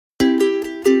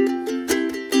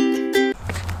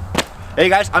Hey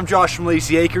guys, I'm Josh from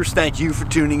Layzee Acres. Thank you for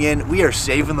tuning in. We are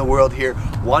saving the world here,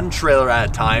 one trailer at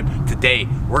a time. Today,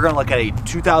 we're gonna look at a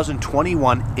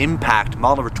 2021 Impact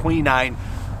model number 29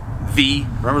 V.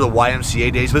 Remember the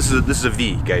YMCA days? This is a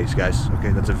V, guys.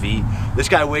 Okay, that's a V. This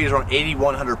guy weighs around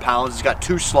 8,100 pounds. He's got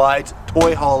two slides,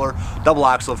 toy hauler, double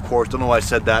axle, of course. Don't know why I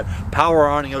said that. Power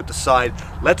awning out the side.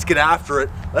 Let's get after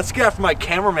it. Let's get after my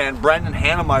cameraman, Brendan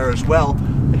Hannemeyer, as well.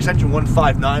 Extension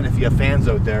 159 if you have fans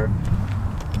out there.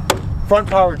 Front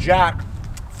power jack,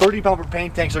 30 pumper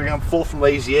paint tanks are going full from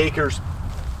Layzee Acres.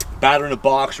 Battery in a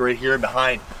box right here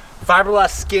behind. Fiberglass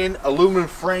skin, aluminum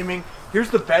framing. Here's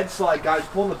the bed slide, guys.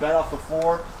 Pulling the bed off the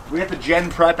floor. We got the gen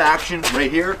prep action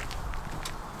right here,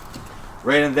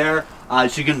 right in there.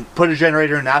 So you can put a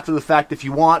generator in after the fact if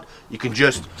you want. You can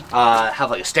just have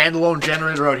like a standalone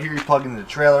generator out here. You plug into the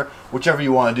trailer, whichever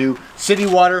you want to do. City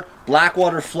water, black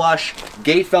water flush.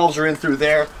 Gate valves are in through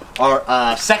there.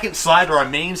 Our second slide, or our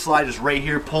main slide, is right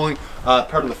here, pulling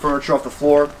part of the furniture off the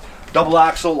floor. Double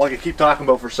axle, like I keep talking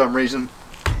about for some reason.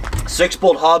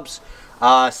 6-bolt hubs,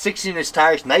 16-inch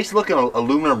tires, nice looking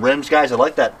aluminum rims, guys. I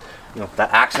like that,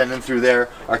 that accent in through there.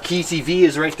 Our key TV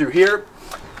is right through here.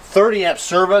 30 amp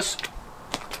service,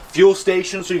 fuel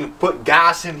station, so you can put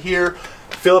gas in here,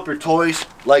 fill up your toys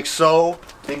like so.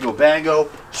 Bingo bango.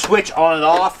 Switch on and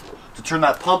off to turn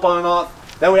that pump on and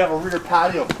off. Then we have a rear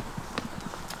patio.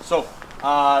 So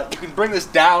you can bring this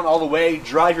down all the way,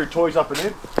 drive your toys up and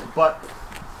in, but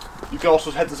you can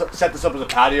also set this up as a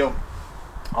patio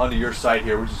onto your side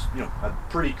here, which is a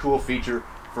pretty cool feature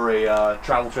for a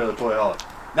travel trailer toy hauler.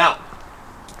 Now,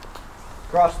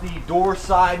 across the door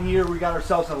side here, we got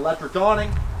ourselves an electric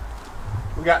awning.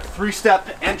 We got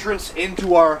 3-step entrance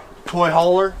into our toy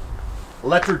hauler.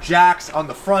 Electric jacks on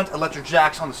the front, electric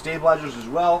jacks on the stabilizers as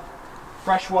well.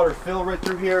 Freshwater fill right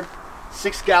through here.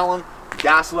 6-gallon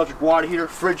gas electric water heater,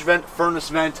 fridge vent, furnace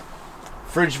vent,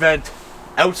 fridge vent,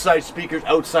 outside speakers,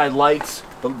 outside lights.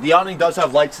 The awning does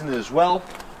have lights in it as well.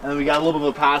 And then we got a little bit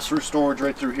of pass-through storage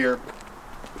right through here.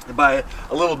 And by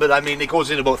a little bit, I mean it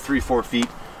goes in about 3-4 feet.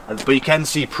 But you can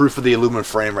see proof of the aluminum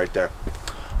frame right there.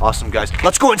 Awesome, guys.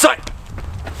 Let's go inside.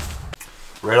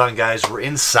 Right on, guys. We're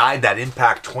inside that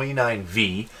Impact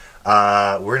 29V.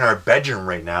 We're in our bedroom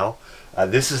right now.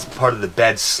 This is part of the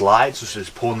bed slide, so it's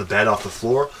just pulling the bed off the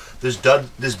floor. This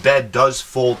bed does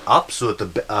fold up so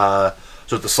that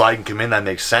the slide can come in. That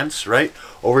makes sense, right?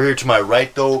 Over here to my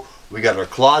right, though, we got our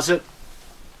closet.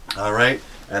 All right,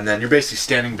 and then you're basically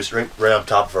standing right on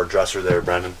top of our dresser there,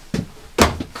 Brendan.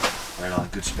 Right on,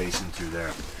 good space in through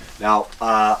there. Now,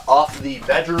 off the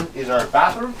bedroom is our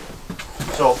bathroom.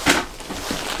 So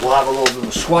we'll have a little bit of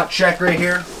a squat check right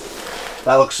here.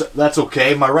 That's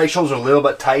okay. My right shoulder's a little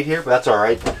bit tight here, but that's all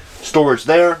right. Storage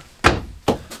there.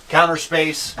 Counter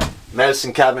space.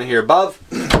 Medicine cabinet here above.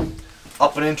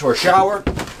 Up and into our shower.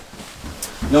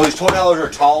 These toy haulers are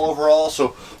tall overall,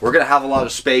 so we're gonna have a lot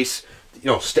of space.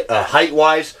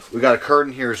 Height-wise, we got a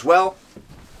curtain here as well.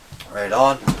 Right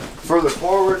on. Further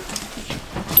forward,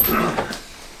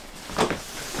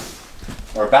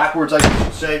 or backwards, I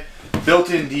should say.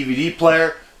 Built-in DVD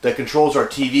player that controls our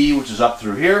TV, which is up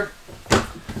through here.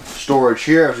 Storage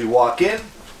here as we walk in.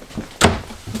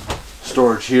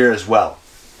 Storage here as well.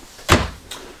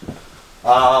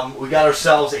 We got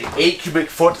ourselves a 8 cubic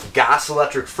foot gas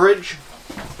electric fridge.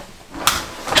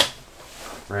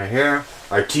 Right here.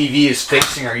 Our TV is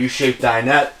facing our U-shaped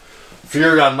dinette.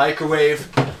 Fuzion microwave.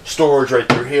 Storage right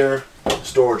through here.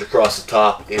 Storage across the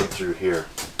top and through here.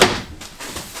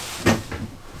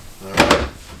 Alright.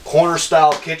 Corner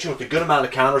style kitchen with a good amount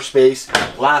of counter space.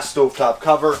 Glass stovetop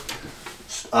cover.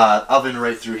 Oven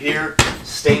right through here.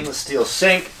 Stainless steel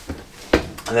sink.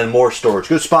 And then more storage.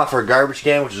 Good spot for a garbage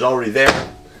can, which is already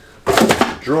there.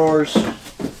 Drawers.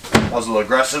 That was a little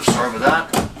aggressive. Sorry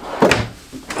about that.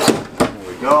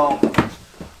 There we go.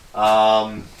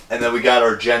 And then we got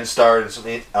our Gen Start and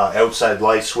some outside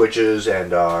light switches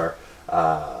and our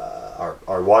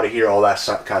water heater. All that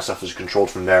kind of stuff is controlled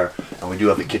from there. And we do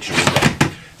have the kitchen room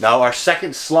there. Now our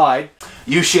second slide,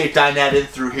 U-shaped dinette in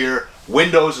through here.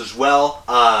 Windows as well.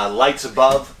 Lights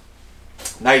above.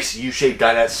 Nice U-shaped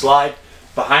dinette slide.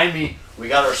 Behind me, we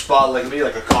got our spot like maybe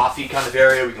like a coffee kind of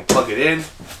area. We can plug it in.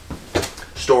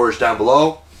 Storage down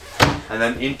below. And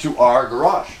then into our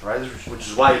garage, right? Which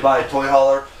is why you buy a toy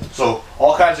hauler. So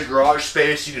all kinds of garage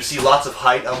space. You can see lots of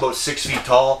height. I'm about 6 feet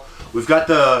tall. We've got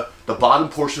the bottom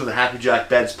portion of the Happy Jack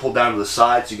beds pulled down to the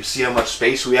side, so you can see how much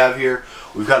space we have here.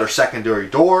 We've got our secondary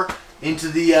door into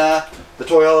the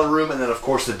toy hauler room, and then of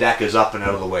course the deck is up and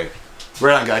out of the way.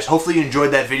 Right on, guys. Hopefully you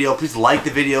enjoyed that video. Please like the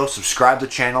video, subscribe to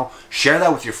the channel, share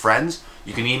that with your friends.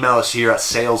 You can email us here at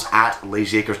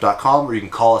sales@layzeeacres.com, or you can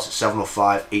call us at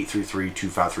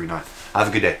 705-833-2539. Have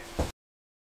a good day.